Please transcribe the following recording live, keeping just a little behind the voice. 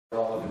We're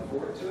all looking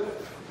forward to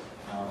it.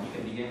 You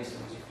can begin as soon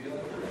as you feel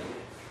like you're ready.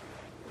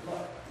 Good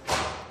luck.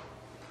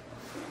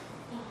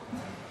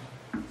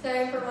 So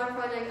for my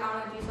project, I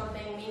want to do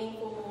something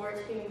meaningful more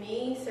to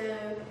me. So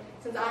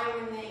since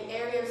I'm in the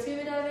area of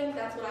scuba diving,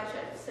 that's what I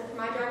chose. So for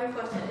my driving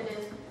question, it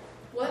is,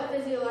 what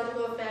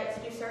physiological effects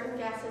do certain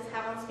gases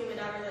have on scuba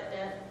divers at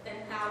depth, and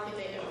how do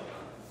they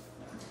overcome?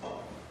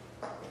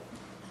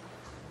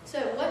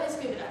 So what is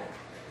scuba diving?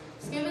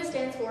 Scuba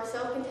stands for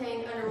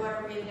self-contained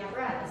underwater breathing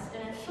apparatus,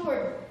 and in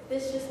short,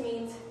 this just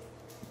means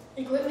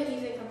equipment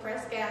using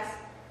compressed gas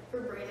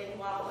for breathing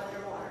while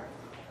underwater.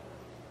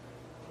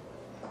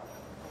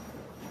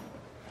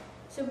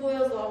 So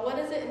Boyle's law, what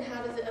is it and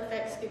how does it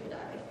affect scuba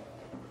diving?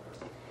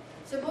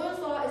 So Boyle's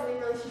law is the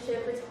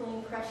relationship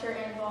between pressure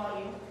and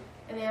volume,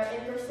 and they are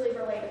inversely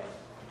related.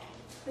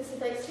 This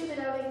affects scuba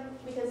diving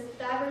because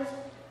divers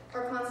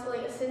are constantly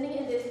ascending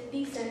and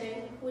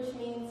descending, which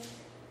means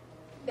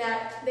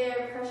that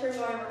their pressure and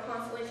volume are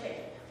constantly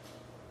changing.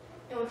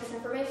 And with this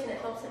information, it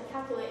helps them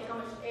calculate how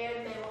much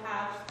air they will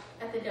have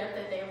at the depth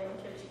that they are going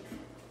to achieve.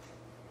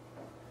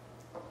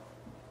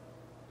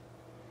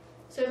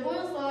 So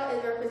Boyle's law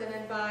is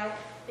represented by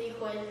the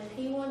equation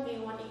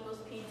P1V1 equals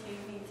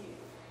P2V2.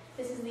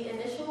 This is the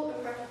initial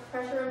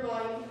pressure and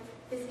volume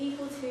is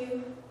equal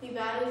to the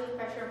values of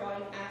pressure and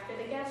volume after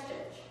the gas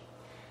change.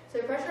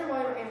 So pressure and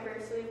volume are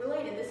inversely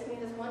related. This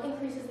means as one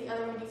increases, the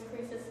other one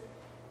decreases,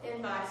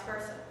 and vice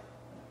versa.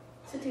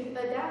 So to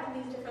adapt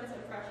to these difference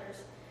in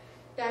pressures,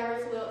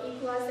 divers will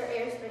equalize their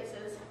air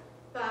spaces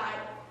by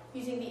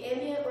using the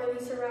ambient or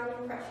the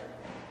surrounding pressure.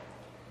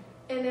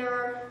 And there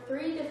are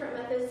three different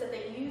methods that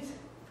they use,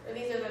 or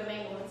these are the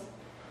main ones.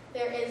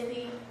 There is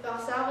the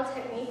Valsalva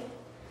technique,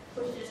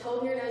 which is just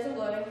holding your nose and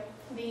blowing,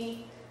 the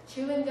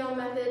chewing gum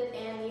method,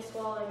 and the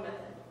swallowing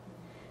method.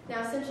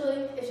 Now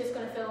essentially, it's just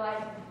going to feel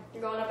like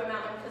you're going up a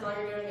mountain because all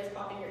you're doing is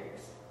popping your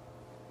ears.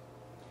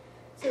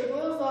 So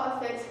Boyle's law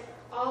affects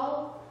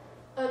all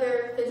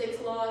other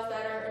physics laws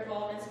that are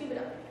involved in scuba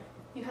diving.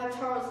 You have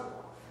Charles'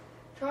 law.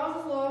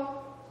 Charles'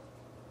 law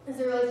is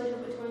the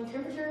relationship between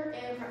temperature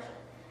and pressure.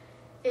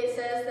 It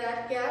says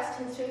that gas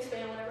tends to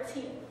expand whenever it's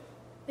heated.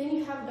 Then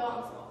you have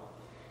Dalton's law.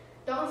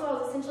 Dalton's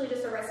law is essentially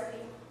just a recipe.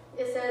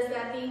 It says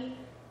that the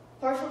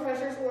partial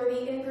pressures or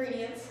the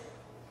ingredients,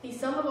 the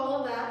sum of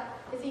all of that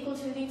is equal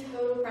to the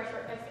total pressure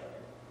of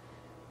fluid.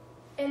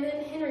 And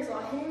then Henry's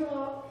law.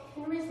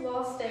 Henry's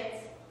law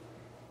states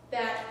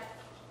that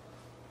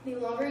the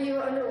longer you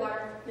are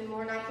underwater, the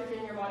more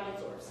nitrogen your body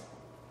absorbs.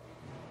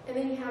 And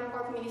then you have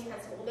Archimedes'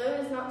 principle. Though it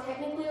is not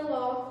technically a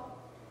law,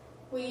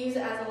 we use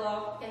it as a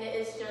law, and it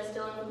is just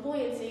dealing with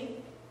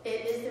buoyancy.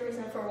 It is the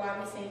reason for why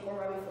we sink or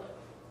why we float.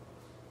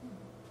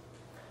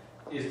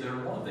 Is there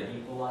one of the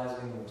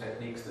equalizing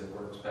techniques that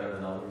works better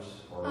than others?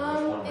 Or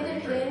which one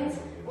It depends.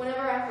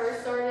 Whenever I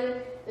first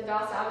started, the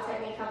Valsalva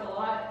technique helped a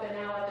lot, but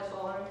now the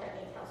swallowing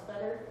technique helps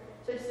better.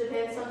 So it just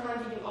depends.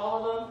 Sometimes you do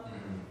all of them.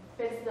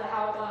 Depends on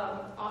how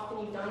often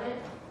you've done it,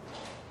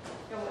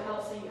 and what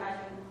helps you as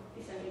you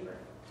descend deeper.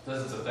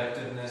 Does its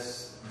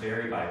effectiveness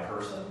vary by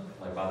person,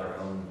 like by their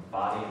own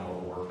body and what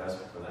will work best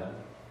for them?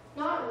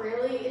 Not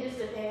really. It just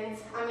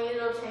depends. I mean,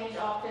 it'll change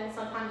often.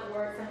 Sometimes it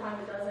works, sometimes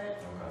it doesn't.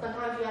 Okay.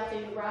 Sometimes you have to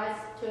rise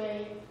to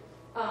a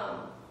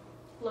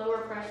lower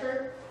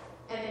pressure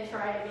and then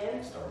try it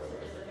again. Start with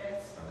It just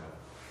depends. Okay.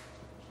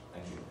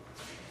 Thank you.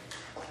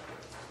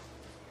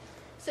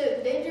 So,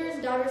 dangers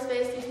divers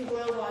face due to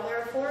Boyle's law. There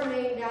are four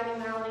main diving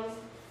maladies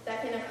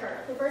that can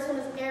occur. The first one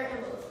is air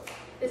embolism.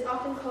 It's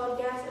often called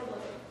gas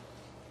embolism.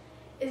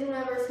 It's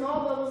whenever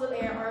small bubbles of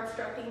air are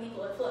obstructing the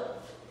blood flow.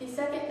 The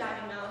second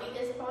diving malady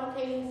is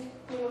spontaneous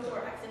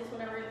pneumothorax. It is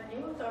whenever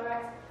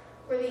pneumothorax,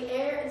 or the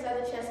air inside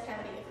the chest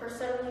cavity, occurs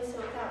suddenly so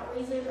without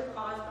reason or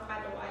cause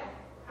behind the wide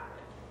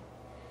abdomen.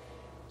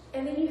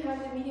 And then you have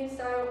the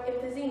medium-style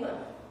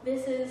emphysema.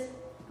 This is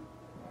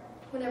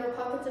whenever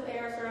pockets of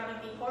air are surrounding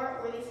the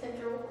heart or the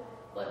central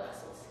blood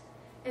vessels.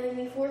 And then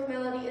the fourth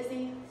malady is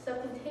the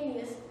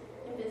subcutaneous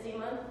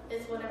emphysema.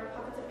 It's whenever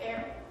pockets of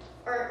air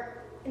are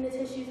in the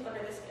tissues under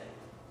the skin.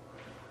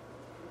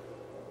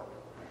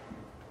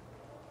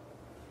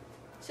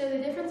 So the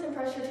difference in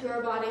pressure to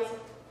our bodies,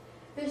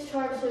 this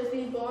chart shows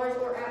the bars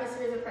or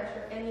atmospheres of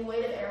pressure and the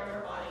weight of air on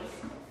our bodies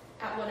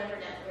at whatever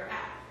depth we're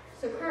at.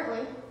 So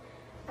currently,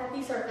 at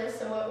the surface,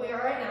 so what we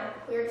are right now,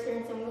 we are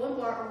experiencing 1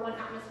 bar or 1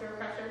 atmosphere of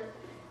pressure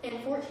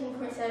and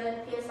 14.7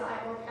 psi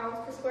or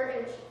pounds per square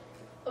inch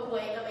of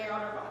weight of air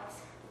on our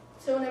bodies.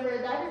 So whenever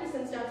a diver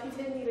descends down to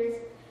 10 meters,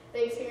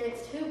 they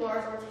experience 2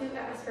 bars or 2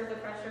 atmospheres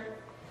of pressure,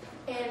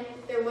 and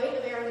their weight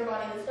of air on their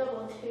body is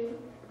doubled to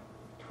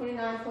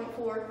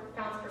 29.4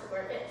 pounds per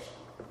square inch.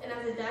 And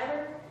as the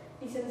diver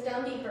descends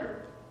down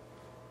deeper,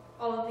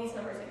 all of these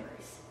numbers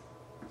increase.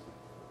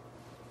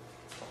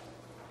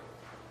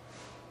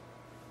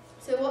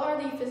 So what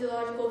are the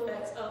physiological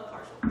effects of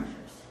partial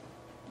pressures?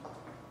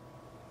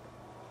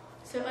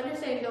 So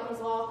understanding Dalton's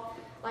law,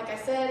 like I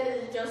said,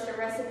 is just a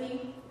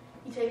recipe.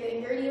 You take the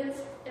ingredients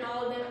and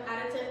all of them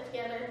added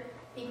together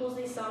equals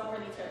the sum or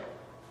the total.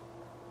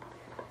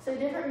 So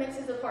different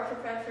mixes of partial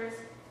pressures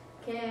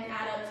can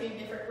add up to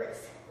different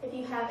risks. If if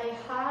you have a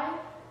high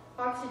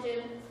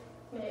oxygen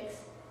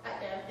mix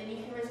at depth, then you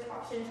can risk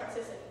oxygen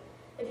toxicity.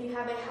 If you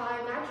have a high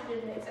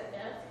nitrogen mix at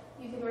depth,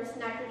 you can risk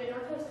nitrogen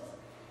narcosis.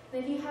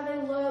 And if you have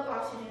a low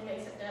oxygen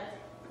mix at depth,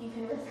 you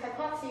can risk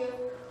hypoxia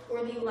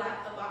or the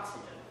lack of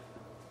oxygen.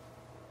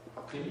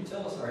 Can you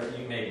tell us, or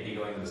you may be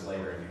going to this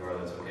later, if you are,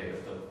 that's okay,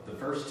 but the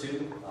first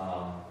two,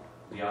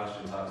 the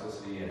oxygen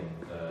toxicity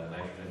and the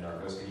nitrogen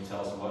narcosis, can you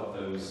tell us what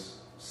those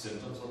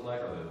symptoms look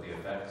like, or the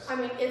effects? I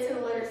mean, it's in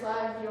a later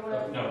slide if you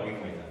want to. No, we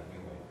can wait then.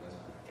 That's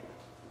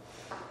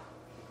fine.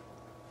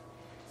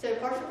 So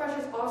partial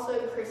pressures also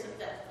increase with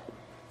depth.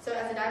 So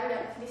as a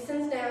diver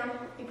descends down,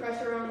 the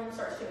pressure on him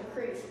starts to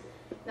increase.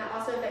 That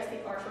also affects the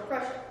partial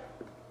pressure.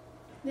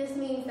 This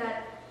means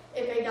that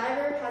if a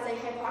diver has a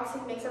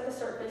hypoxic mix at the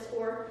surface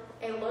or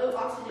a low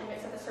oxygen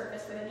mix at the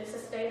surface for them to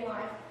sustain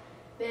life,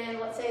 then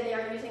let's say they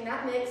are using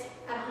that mix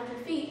at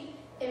 100 feet,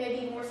 it may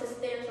be more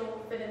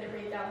substantial for them to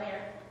breathe down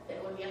there than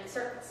it would be at the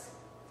surface.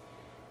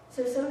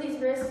 So some of these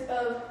risks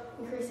of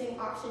increasing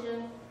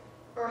oxygen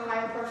or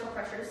higher partial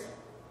pressures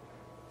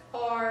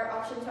are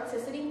oxygen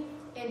toxicity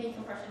and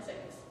decompression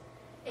sickness.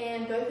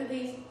 And both of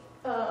these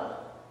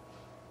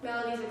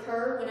maladies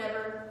occur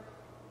whenever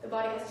the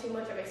body has too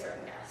much of a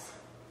certain gas.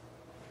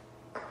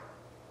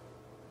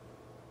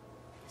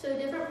 So the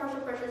different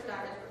partial pressures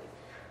divers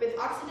breathe, with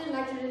oxygen,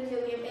 nitrogen,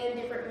 helium, and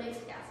different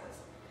mixed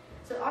gases.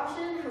 So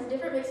oxygen has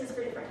different mixes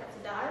for different types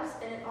of dives,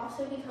 and it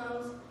also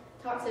becomes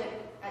toxic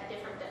at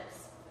different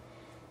depths.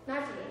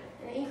 Nitrogen.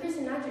 An increase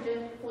in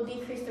nitrogen will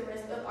decrease the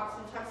risk of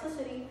oxygen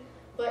toxicity,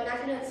 but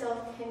nitrogen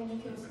itself can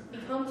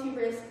become to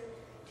risk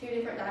to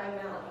different diving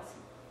maladies.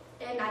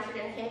 And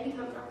nitrogen can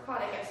become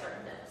narcotic at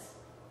certain depths.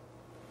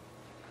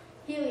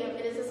 Helium.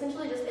 It is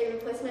essentially just a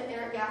replacement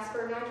inert gas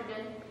for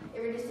nitrogen. It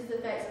reduces the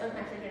effects of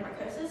nitrogen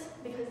narcosis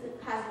because it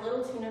has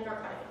little to no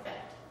narcotic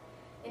effect.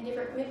 And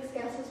different mixed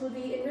gases would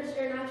be enriched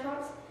air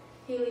nitrox,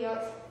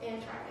 heliox,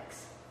 and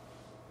trimix.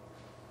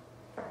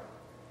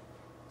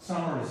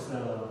 Summer, is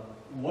the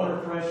water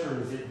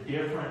pressure, is it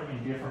different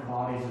in different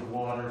bodies of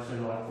water? So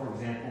like, for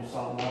example,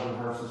 salt water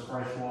versus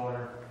fresh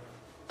water?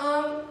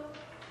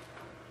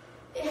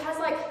 It has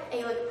like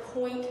a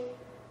point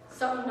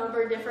some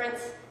number difference,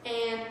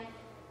 and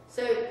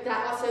so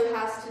that also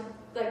has to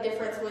like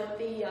difference with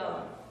the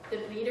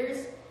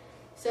meters.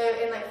 So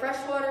in like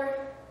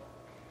freshwater,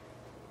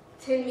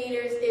 10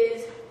 meters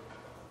is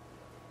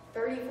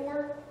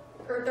 34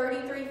 or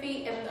 33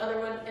 feet, and the other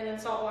one, and then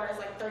saltwater is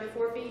like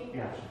 34 feet.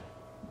 Gotcha.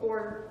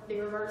 Or the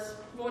reverse,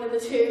 one of the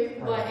two.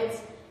 Right.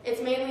 But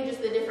it's mainly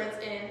just the difference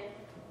in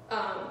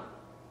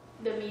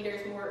the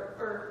meters more,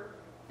 or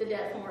the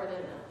depth more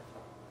than the.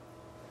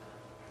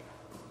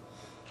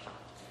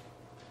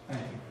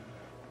 Thank you.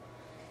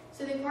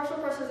 So the partial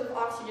pressures of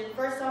oxygen,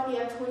 first off you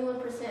have 21%,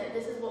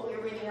 this is what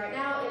we're breathing right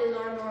now, it is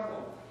our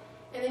normal.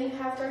 And then you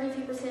have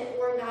 32%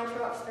 or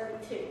nitrox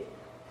 32.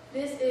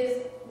 This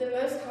is the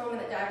most common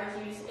that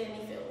divers use in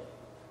the field.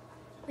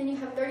 Then you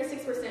have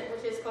 36%,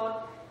 which is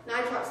called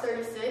nitrox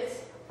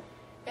 36.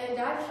 And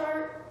dive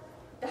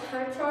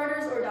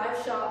charters or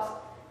dive shops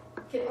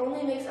can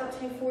only mix up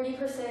to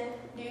 40%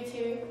 due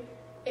to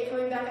it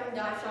coming back at the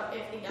dive shop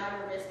if the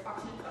diver risks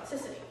oxygen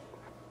toxicity.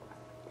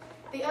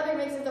 The other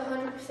mix is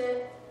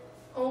 100%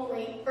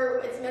 only, or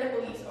it's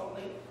medical use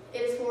only.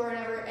 It is for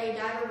whenever a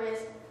diver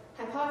risks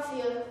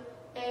hypoxia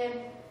and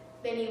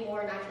they need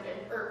more nitrogen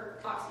or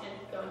oxygen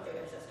going through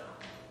their system.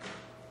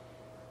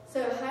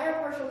 So higher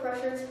partial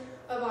pressures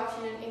of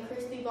oxygen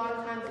increase the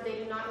bottom time, but they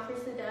do not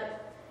increase the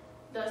depth,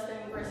 thus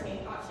then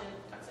risking oxygen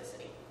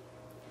toxicity.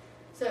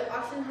 So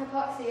oxygen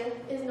hypoxia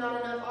is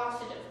not enough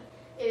oxygen.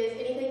 It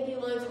is anything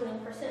below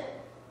 20%.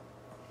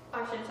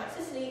 Oxygen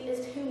toxicity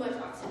is too much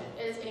oxygen.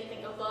 It is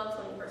anything above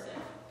 20%.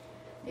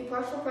 The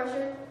partial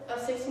pressure of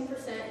 16%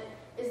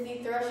 is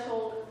the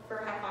threshold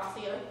for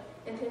hypoxia,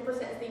 and 10%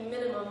 is the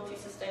minimum to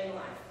sustain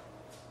life.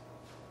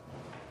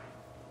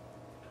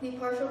 The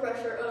partial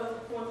pressure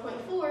of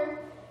 1.4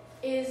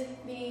 is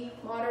the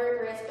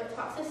moderate risk of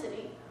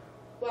toxicity,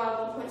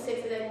 while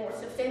 1.6 is a more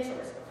substantial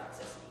risk of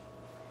toxicity.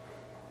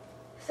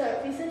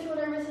 So the central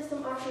nervous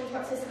system oxygen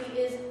toxicity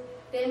is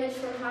damage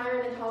from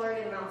higher than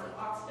tolerated amounts of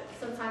oxygen.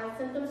 Sometimes the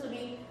symptoms would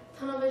be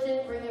tunnel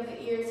vision, ringing of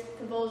the ears,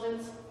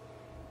 convulsions,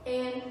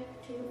 and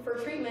for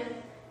treatment,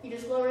 you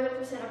just lower the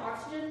percent of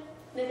oxygen.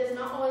 And it does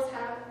not always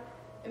have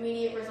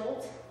immediate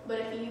results, but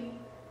if you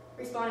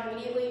respond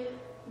immediately,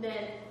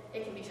 then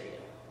it can be treated.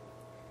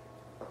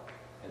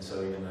 And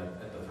so even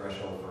at the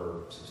threshold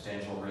for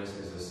substantial risk,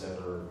 is this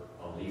ever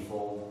a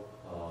lethal?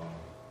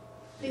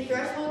 The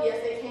threshold,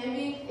 yes, it can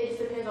be. It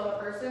just depends on the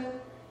person.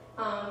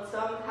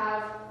 Some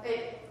have,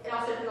 it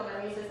also depends on their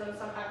immune system.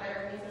 Some have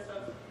better immune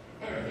systems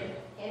and they can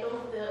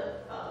handle the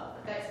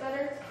effects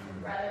better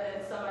rather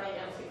than somebody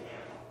else who can't.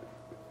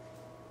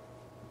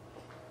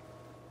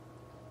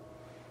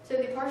 So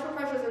the partial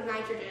pressures of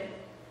nitrogen.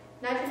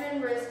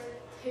 Nitrogen risks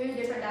two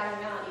different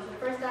diving maladies. The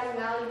first diving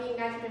malady being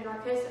nitrogen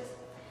narcosis.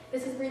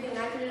 This is breathing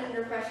nitrogen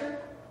under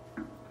pressure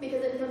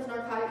because it becomes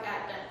narcotic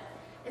at depth.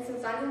 And some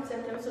signs and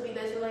symptoms will be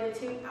those related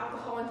to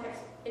alcohol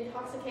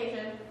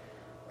intoxication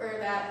or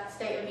that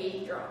state of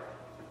being drunk.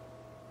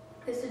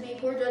 This would be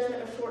poor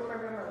judgment of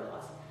short-term memory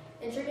loss.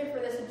 And treatment for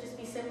this would just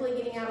be simply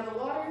getting out of the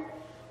water,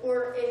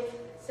 or if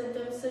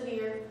symptoms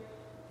severe,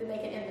 then they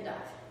can end the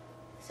dive.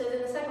 So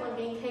then the second one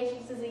being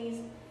hich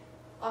disease,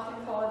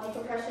 often called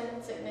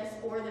decompression sickness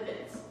or the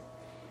bends.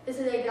 This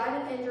is a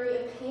diving injury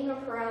of pain or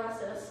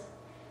paralysis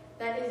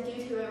that is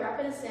due to a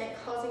rapid ascent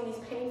causing these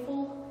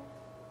painful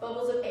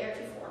bubbles of air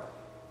to form.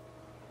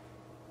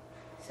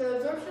 So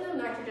absorption of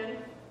nitrogen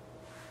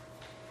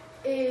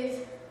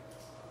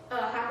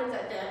happens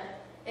at depth,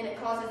 and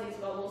it causes these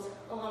bubbles,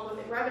 along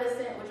with a rapid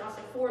ascent, which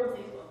also forms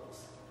these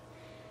bubbles.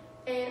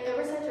 And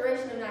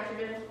oversaturation of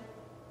nitrogen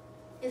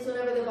is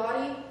whenever the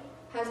body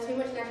has too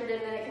much nitrogen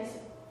than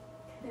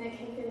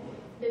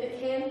it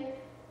can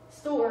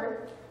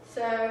store.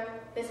 So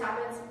this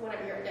happens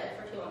whenever you're at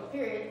depth for too long a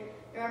period.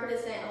 And rapid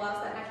ascent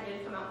allows that nitrogen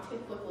to come out too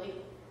quickly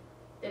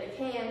than it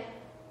can,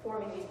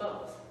 forming these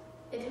bubbles.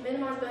 And to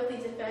minimize both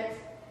these effects,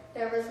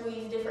 divers will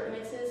use different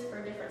mixes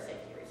for different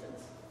safety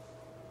reasons.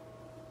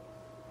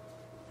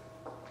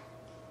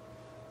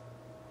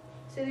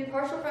 So the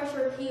partial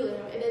pressure of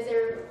helium, it is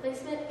a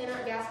replacement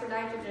inert gas for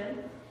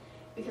nitrogen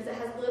because it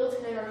has little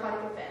to no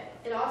narcotic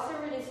effect. It also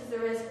reduces the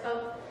risk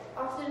of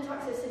oxygen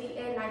toxicity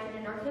and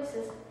nitrogen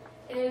narcosis,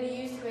 and it is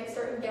used to make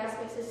certain gas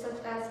mixes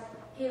such as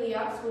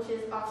heliox, which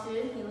is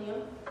oxygen,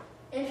 helium,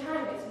 and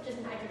trimix, which is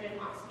nitrogen,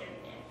 oxygen,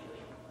 and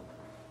helium.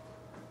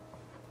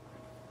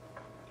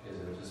 Is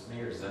it just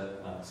me, or does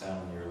that not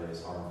sound nearly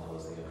as harmful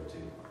as the other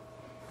two?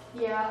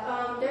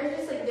 Yeah, there's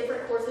just like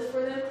different courses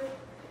for them,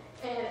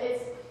 and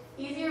it's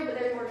easier, but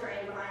there's more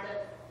training behind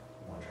it.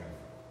 More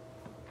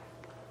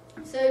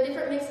training. So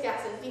different mixed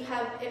gases. You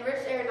have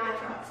enriched air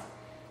nitrox.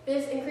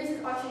 This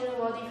increases oxygen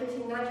while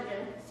decreasing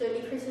nitrogen, so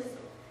it decreases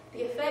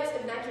the effects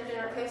of nitrogen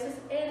narcosis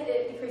and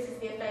it decreases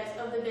the effects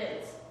of the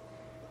bends.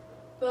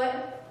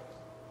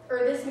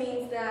 This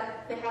means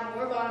that they have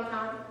more bottom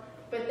time,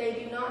 but they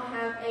do not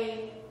have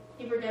a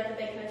deeper depth that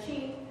they can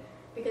achieve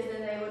because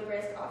then they would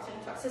risk oxygen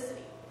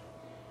toxicity.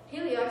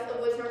 Heliox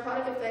avoids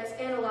narcotic effects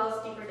and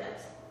allows deeper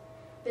depths.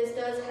 This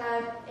does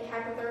have a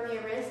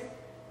hypothermia risk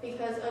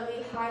because of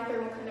the high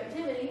thermal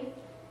conductivity,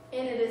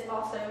 and it is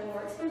also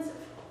more expensive.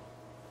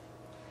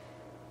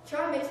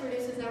 Trimix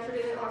reduces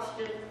nitrogen and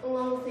oxygen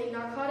along with the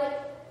narcotic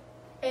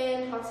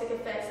and toxic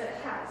effects that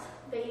it has.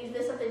 They use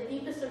this at the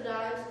deepest of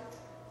dives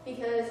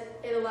because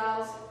it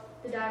allows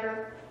the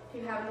diver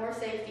to have more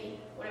safety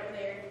whenever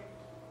they're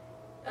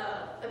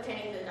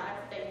obtaining the dive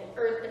that they want,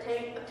 or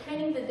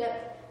obtaining the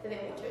depth that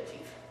they want to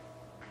achieve.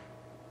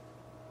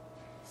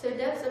 So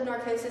depths of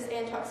narcosis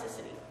and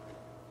toxicity.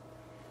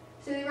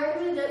 So the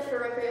recommended depth for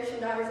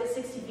recreation divers is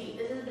 60 feet.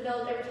 This is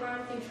developed over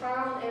time through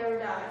trial and error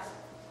dives.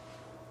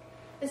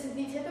 This is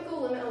the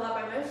typical limit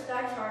allowed by most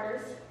dive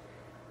charters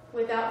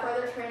without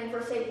further training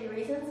for safety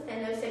reasons,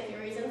 and those safety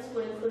reasons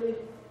would include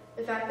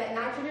the fact that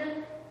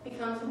nitrogen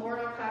becomes more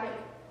narcotic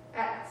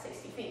at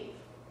 60 feet.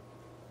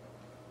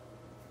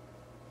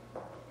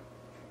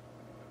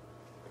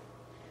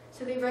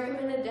 So the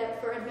recommended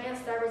depth for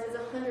advanced divers is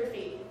 100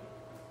 feet.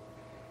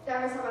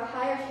 Divers have a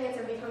higher chance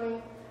of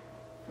becoming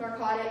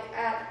narcotic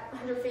at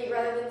 100 feet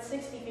rather than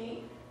 60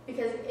 feet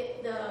because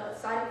the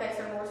side effects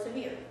are more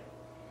severe.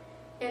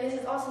 And this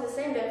is also the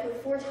same depth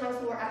with 4 times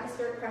more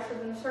atmospheric pressure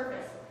than the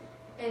surface.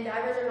 And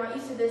divers are not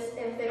used to this,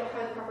 and if they don't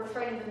have the proper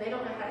training, then they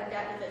don't know how to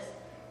adapt to this,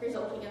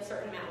 resulting in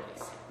certain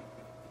maladies.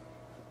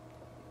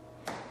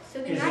 So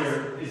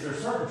is there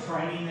certain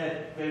training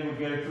that they would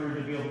go through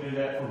to be able to do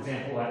that? For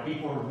example, like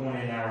people are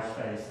going in outer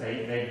space,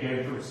 they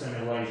go through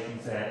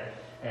simulations that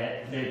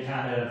they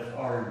kind of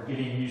are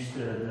getting used to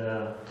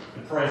the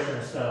pressure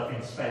and stuff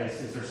in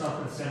space. Is there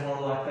something similar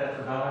like that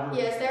for divers?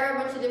 Yes, there are a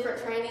bunch of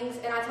different trainings,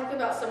 and I talk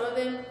about some of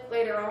them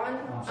later on.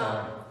 I'm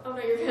sorry. Oh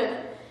no, you're good.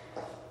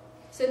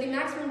 So the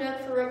maximum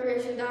depth for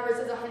recreation divers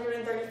is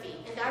 130 feet,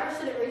 and divers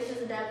shouldn't reach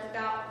this depth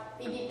without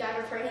the deep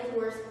diver training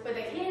course, but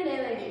they can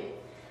and they do.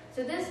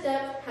 So this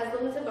depth has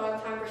limited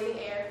bottom time breathing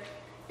air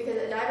because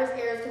a diver's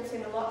air is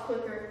consumed a lot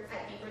quicker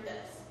at deeper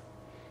depths.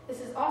 This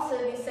is also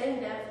the same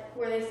depth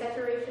where the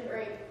saturation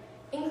rate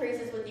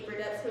increases with deeper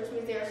depths, which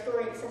means they are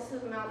storing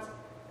excessive amounts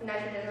of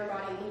nitrogen in their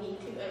body, leading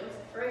to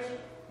oversaturation.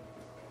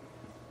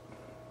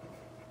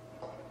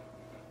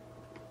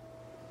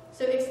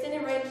 So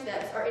extended range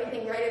depths are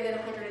anything greater than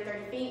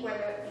 130 feet,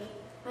 whether it be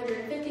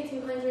 150,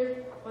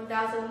 200,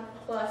 1,000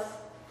 plus.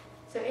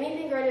 So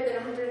anything greater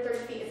than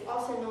 130 feet is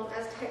also known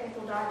as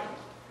technical diving.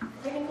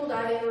 Technical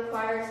diving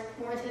requires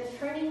more intense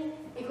training,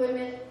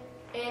 equipment,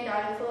 and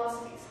diving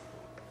philosophies.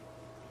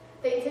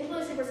 They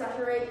intentionally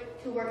supersaturate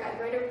to work at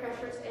greater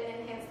pressures and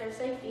enhance their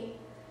safety,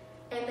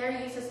 and their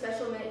use of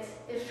special mix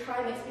is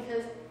trimix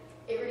because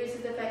it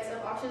reduces the effects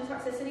of oxygen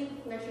toxicity,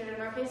 nitrogen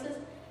narcosis,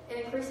 and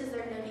increases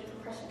their no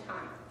decompression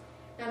time.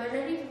 Now, their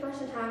no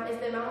decompression time is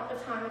the amount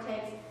of time it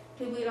takes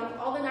to bleed off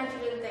all the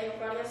nitrogen that their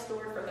body has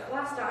stored for that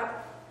last dive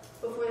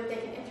before that they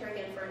can enter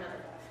again for another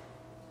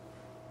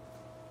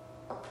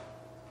dive.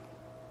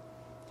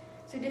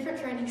 So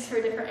different trainings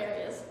for different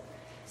areas.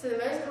 So the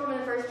most common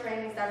and first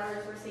trainings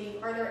divers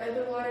receive are their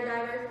open water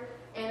diver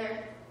and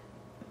their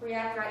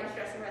react right in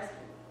stress and rescue.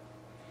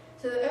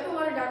 So the open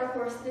water diver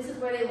course, this is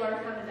where they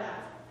learn how to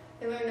dive.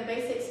 They learn the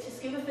basics to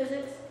scuba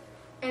physics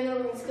and they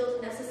learn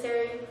skills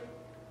necessary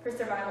for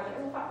survival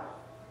in the water.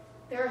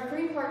 There are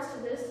 3 parts to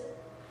this.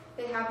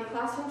 They have the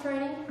classroom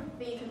training,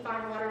 the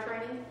confined water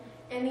training,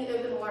 and the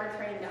open water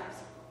training dives.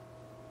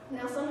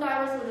 Now some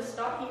divers will just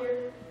stop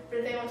here, but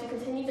if they want to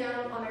continue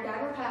down on their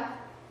diver path,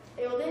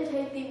 they will then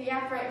take the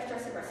react right in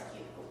stress and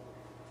rescue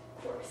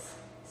course.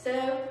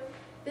 So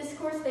this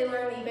course they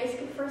learn the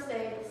basic first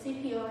aid,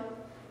 CPR,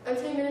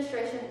 O2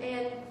 administration,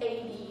 and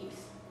AED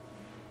use.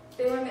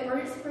 They learn the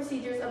emergency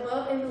procedures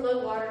above and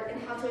below water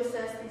and how to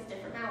assess these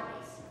different maladies.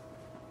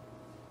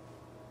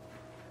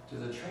 Do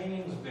the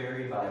trainings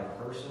vary by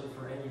person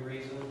for any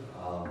reason?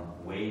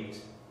 Weight,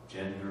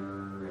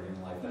 gender,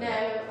 anything like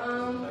that?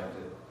 No.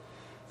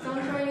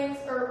 Some trainings,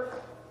 or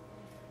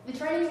the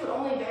trainings would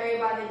only vary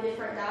by the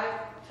different dive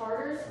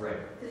charters.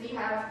 Right. Because you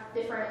have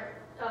different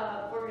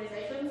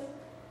organizations.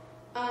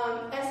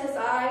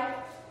 SSI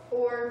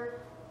or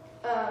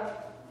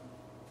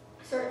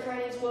certain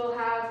trainings will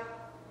have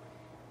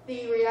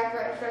the react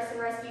right stress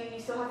and rescue.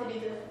 You still have to do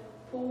the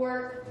pool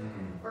work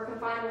or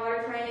confined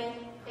water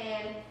training,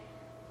 and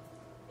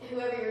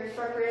whoever your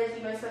instructor is,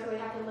 you most likely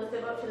have to lift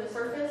them up to the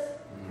surface,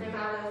 no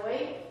matter the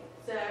weight.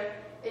 So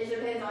it just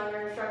depends on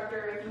your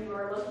instructor if you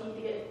are looking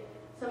to get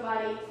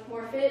somebody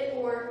more fit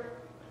or.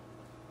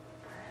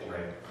 Right,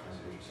 I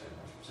see what you're saying.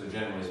 So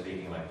generally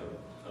speaking, like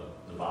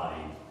the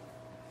body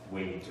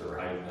weight or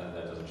height,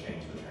 that doesn't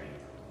change the training.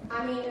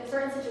 I mean, in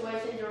certain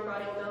situations, your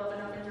body will build up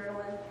enough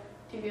adrenaline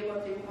to be able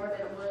to do more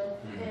than it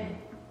would, and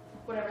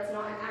whenever it's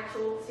not an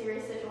actual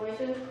serious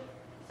situation.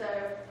 So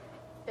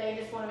they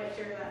just want to make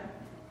sure that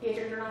you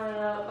get your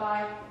adrenaline up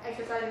by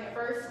exercising at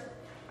first,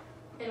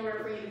 in order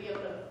for you to be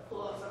able to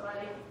pull up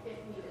somebody if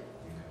needed.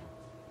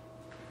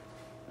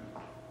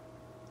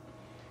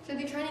 So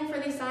the training for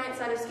the science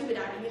side of scuba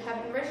diving, you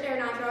have enriched air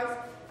nitrox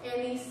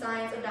and the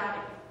science of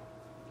diving.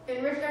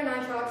 Enriched air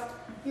nitrox,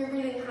 you're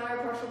breathing higher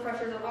partial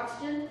pressures of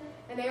oxygen,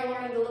 and they are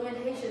learning the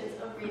limitations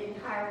of breathing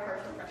higher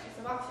partial pressures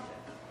of oxygen.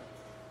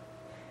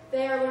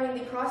 They are learning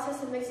the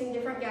process of mixing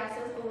different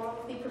gases along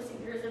with the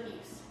procedures of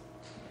use.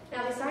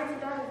 Now, the science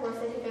of diving course,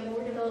 they take a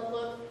more developed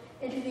look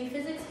into the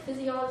physics,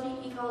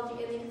 physiology,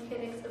 ecology, and the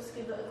mechanics of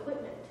scuba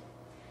equipment.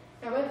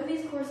 Now, both of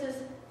these courses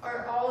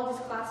are all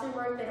just classroom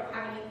work. They don't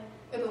have any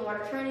open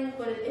water training,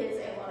 but it is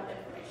a lot of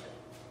information.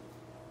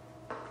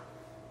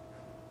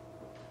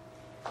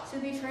 So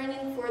the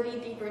training for the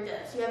deeper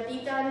depths. You have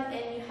deep diving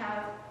and you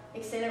have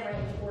extended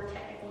range or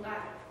technical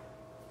diving.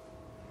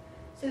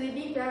 So the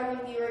deep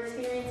diving, you are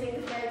experiencing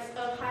the effects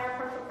of higher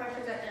partial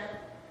pressures at depth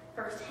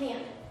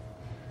firsthand.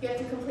 You have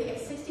to complete a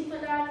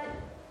 60-foot dive,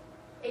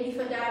 an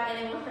 80-foot dive,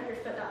 and a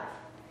 100-foot dive.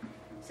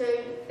 So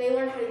they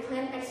learn how to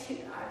plan and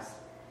execute dives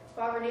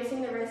while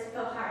reducing the risk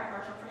of higher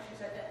partial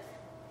pressures at depth.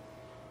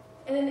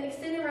 And then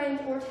extended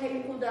range or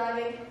technical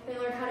diving, they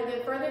learn how to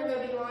go further,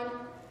 go beyond,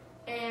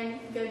 and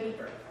go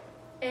deeper.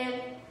 And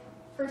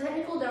for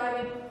technical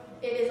diving,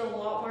 it is a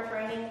lot more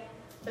training,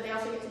 but they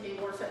also get to do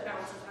more set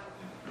balances.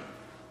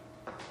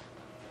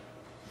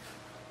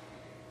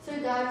 So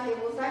dive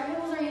tables. Dive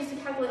tables are used to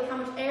calculate how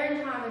much air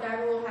and time a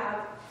diver will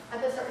have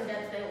at the certain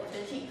depth they want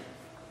to achieve.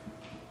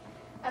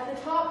 At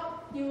the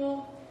top, you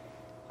will,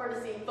 hard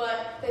to see,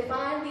 but they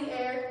find the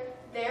air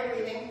they are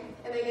breathing,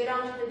 and they go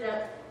down to the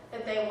depth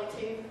that they want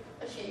to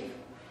achieve.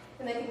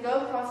 And they can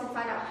go across and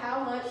find out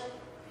how much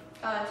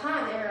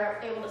time they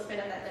are able to spend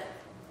at that depth.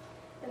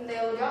 And they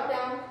will drop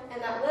down,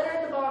 and that letter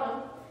at the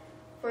bottom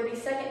for the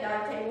second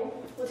dive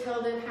table will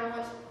tell them how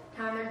much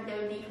time their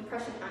no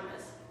decompression time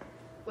is,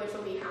 which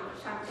will be how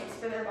much time it takes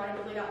for their body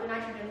to bleed out the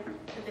nitrogen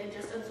that they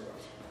just absorbed.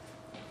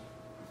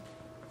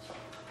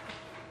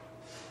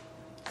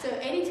 So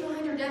 80 to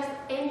 100 deaths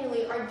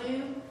annually are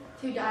due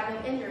to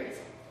diving injuries,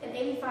 and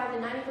 85 to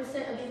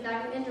 90% of these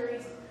diving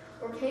injuries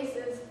or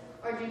cases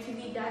are due to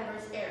the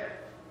diver's error.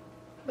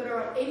 But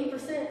around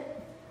 80%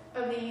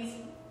 of these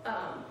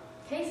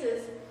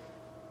cases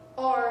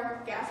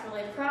are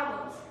gas-related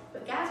problems,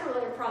 but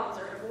gas-related problems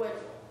are avoidable.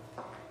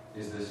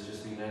 Is this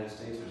just the United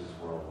States or is this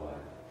worldwide?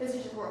 This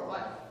is just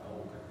worldwide. Oh,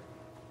 okay.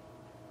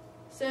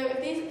 So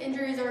if these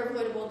injuries are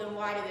avoidable, then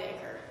why do they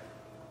occur?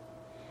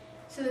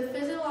 So the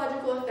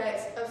physiological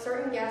effects of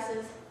certain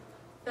gases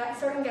that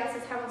certain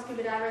gases have on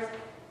scuba divers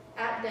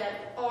at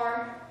depth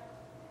are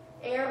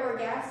air or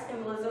gas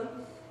embolism,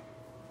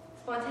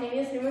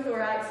 spontaneous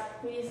pneumothorax,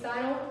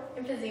 mediastinal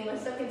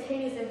emphysema,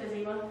 subcutaneous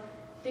emphysema,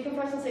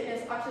 decompression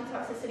sickness, oxygen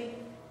toxicity,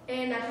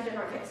 and nitrogen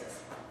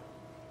narcosis.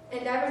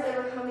 And divers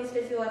overcome these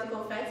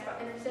physiological effects by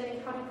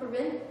understanding how to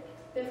prevent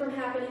them from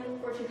happening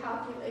or to how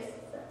to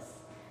assess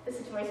the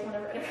situation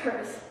whenever it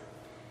occurs.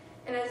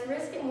 And as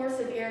risks get more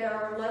severe, there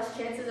are less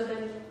chances of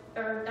them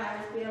or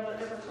divers being able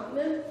to overcome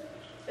them.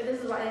 But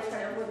this is why they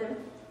try to avoid them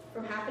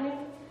from happening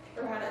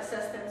or how to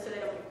assess them so they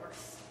don't get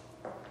worse.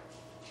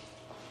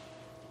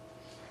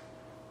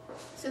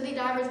 So the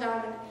diver's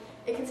diving,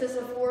 it consists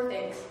of 4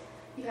 things.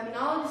 You have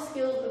knowledge,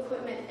 skills,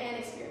 equipment, and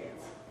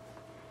experience.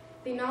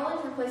 The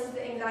knowledge replaces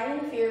the anxiety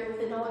and fear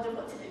with the knowledge of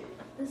what to do.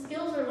 The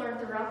skills are learned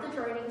throughout the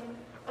training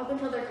up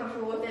until they're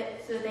comfortable with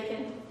it so that they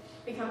can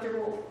be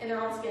comfortable in their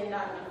own skin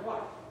diving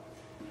underwater.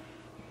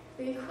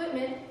 The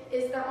equipment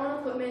is their own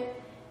equipment.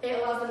 It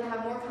allows them to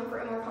have more comfort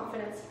and more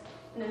confidence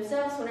in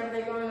themselves whenever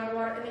they're going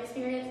underwater, and the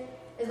experience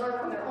is learned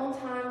on their own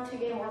time to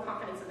gain more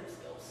confidence in their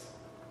skills.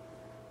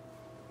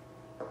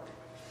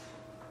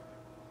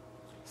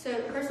 So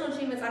personal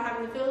achievements I have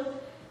in the field,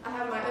 I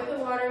have my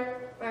open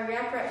water, my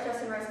react right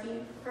stress and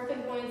rescue,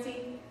 perfect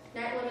buoyancy,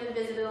 night limited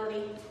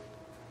visibility,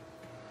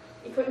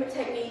 equipment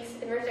techniques,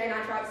 enriched air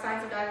nitrite,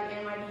 science of diving,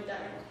 and my deep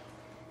diving.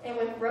 And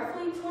with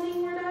roughly 20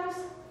 more dives,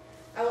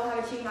 I will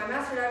have achieved my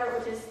master diver,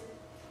 which is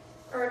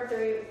earned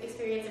through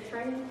experience and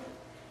training.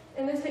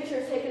 And this picture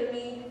is taken of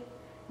me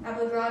at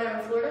Blue Grotto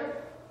in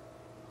Florida.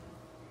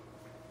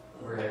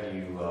 Where have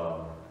you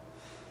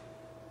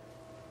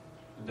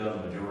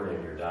done the majority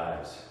of your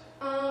dives?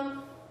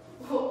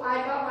 Well,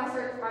 I got my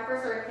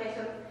first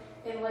certification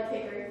in Lake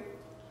Hickory,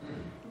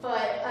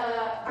 but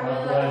I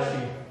really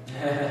like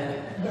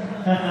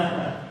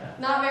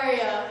not very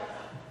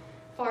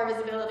far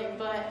visibility,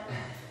 but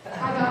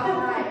I got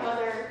my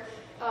other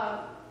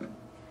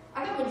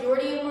I got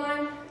majority of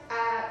mine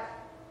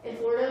in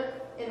Florida,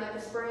 in like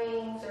the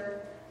Springs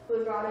or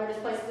Blue Grotto,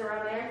 just places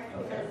around there,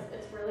 because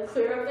it's really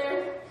clear up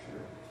there.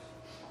 Sure.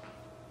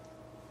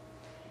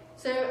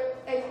 So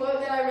a quote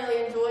that I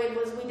really enjoyed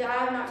was, "We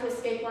dive not to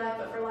escape life,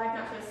 but for life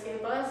not to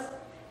escape us."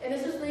 And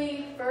this was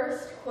the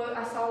first quote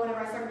I saw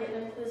whenever I started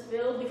getting into this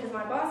field, because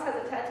my boss has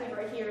it tattooed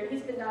right here, and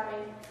he's been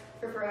diving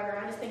for forever.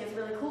 I just think it's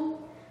really cool.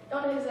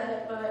 Don't know who said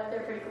it, but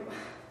they're pretty cool.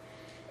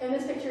 And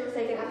this picture was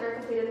taken after I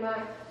completed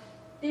my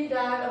deep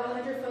dive of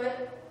 100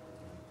 foot.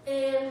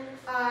 And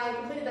I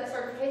completed that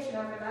certification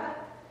after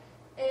that.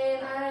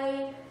 And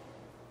I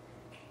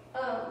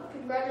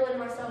congratulated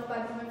myself by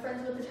becoming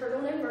friends with a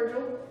turtle named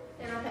Virgil,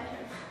 and I pet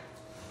him.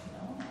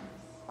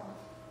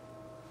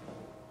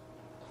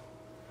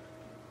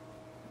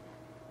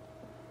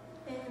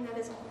 And that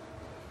is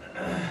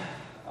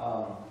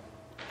all.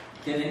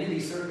 Can any of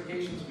these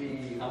certifications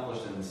be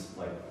accomplished in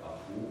like a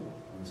pool?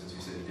 And since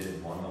you said you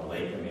did one in the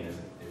lake, I mean, if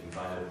you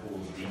find that a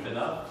pool's deep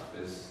enough,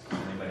 does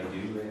anybody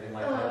do anything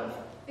like that?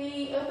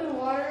 The open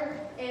water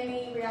and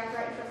the react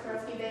right and trust and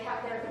rescue, they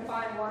have their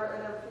confined water or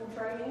their pool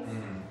trainings.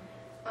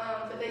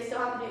 But they still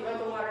have to do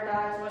open water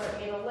dives, whether it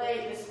be in a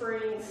lake, the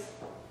springs.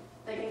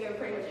 They can go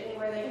pretty much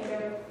anywhere. They can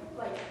go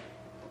like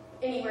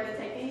anywhere to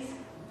take these.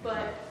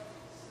 But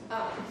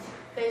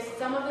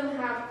some of them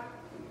have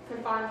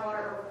confined water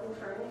or pool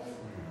trainings.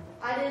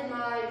 I did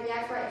my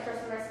react right and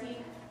trust and rescue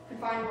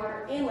confined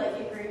water in Lake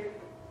Hickory,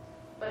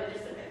 but it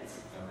just depends.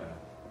 Okay.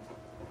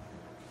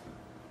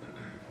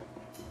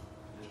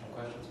 Additional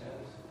questions,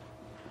 guys?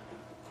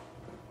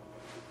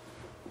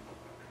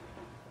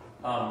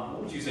 What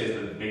would you say is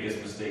the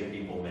biggest mistake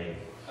people make,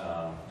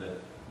 that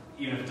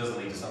even if it doesn't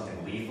lead to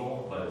something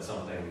lethal, but it's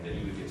something that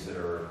you would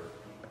consider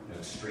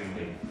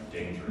extremely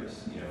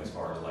dangerous, as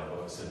far as like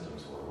what the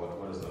symptoms were?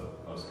 What is the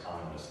most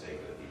common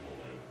mistake that people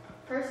make?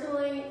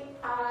 Personally,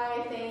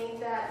 I think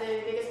that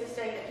the biggest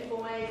mistake that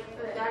people make,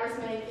 or that divers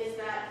make, is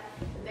that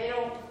they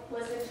don't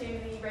listen to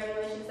the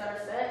regulations that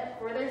are set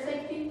for their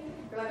safety.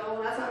 They're like, oh,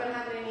 well, that's not going to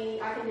happen to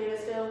me, I can do it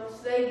still.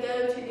 So they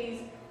go to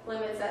these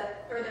limits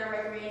that are their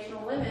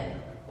recreational limit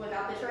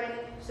without the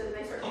training, so that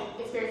they start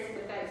experiencing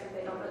the effects that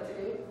they don't know what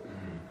to do.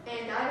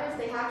 And divers,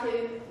 they have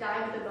to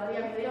dive with a buddy.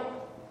 I mean, they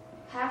don't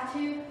have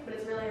to, but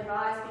it's really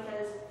advised,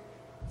 because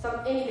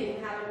anything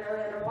can happen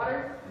really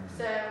underwater.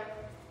 So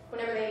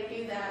whenever they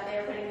do that, they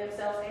are putting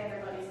themselves and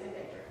their buddies in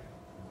danger.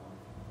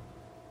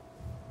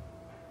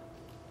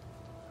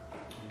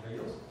 Anybody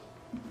else?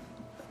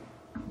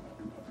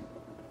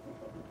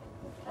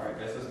 All right,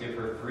 guys, let's give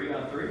her 3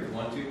 on 3.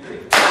 1, 2, 3.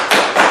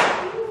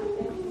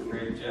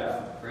 Great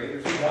job.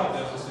 Great job.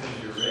 Just as soon as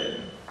you're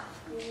ready.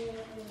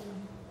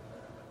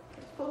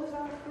 Pull this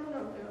out.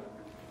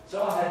 So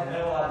I had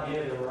no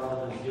idea there were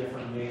all those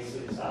different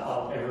mixes. I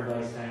thought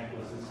everybody's tank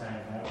was the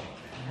same.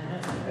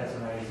 That's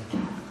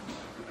amazing.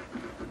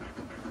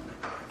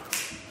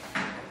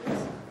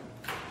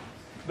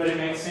 But it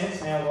makes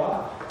sense now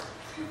why.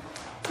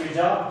 Good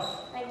job.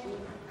 Thank you.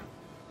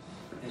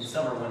 In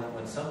summer,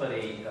 when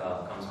somebody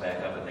comes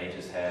back up and they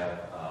just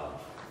have,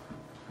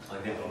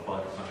 like they have a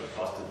bunch of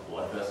busted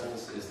blood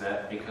vessels, is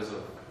that because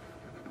of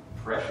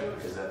pressure?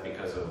 Is that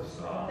because of...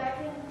 That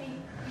can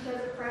be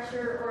because of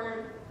pressure,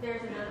 or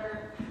there's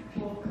another,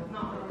 well,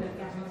 not really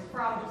good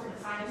problems with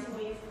the sinus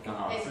squeeze.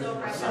 It's still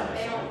pressure.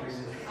 They don't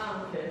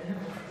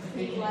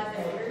equalize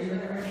the figures for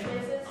their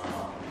basis,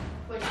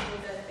 which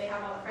means that they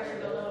have a lot of pressure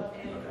buildup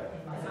and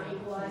it's not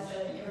equalized, so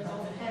it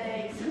results in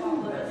headaches,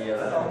 all of this. Yeah,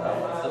 that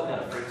still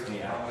kind of freaks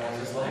me out.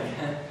 Just like,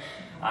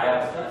 I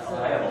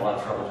have a lot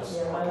of trouble just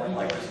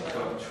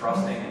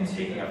trusting and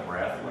taking a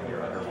breath when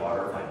you're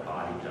underwater. My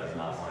body does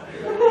not want to do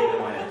it.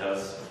 Even when it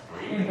does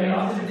breathe, get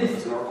off the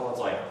snorkel, it's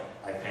like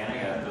I panic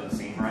and it doesn't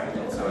seem right.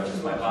 And so it's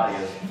just my body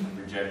has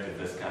rejected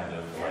this kind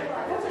of like.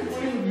 That's like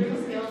one of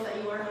the skills that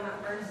you learn on that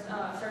first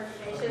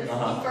certification.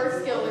 The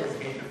first skill is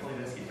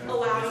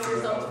allowing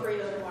yourself to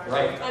breathe underwater.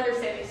 Right.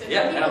 Understanding. So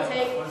yeah, people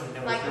take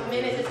like a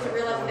minute just to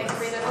realize that they can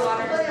breathe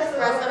underwater,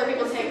 whereas other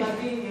people take like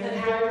an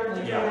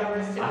hour. Yeah,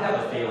 I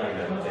have a feeling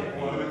that it would take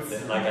me,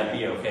 that, like, I'd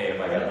be okay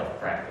if I got enough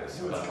practice,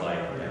 but like,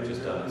 I've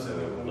just done it so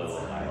little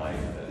in my life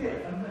that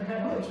like,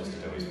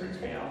 it always freaks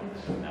me out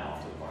now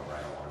to the point where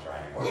I don't want to try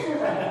anymore.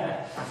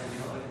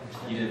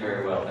 You did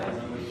very well, thank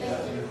you.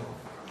 Thank you.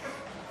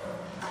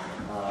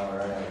 All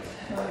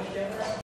right.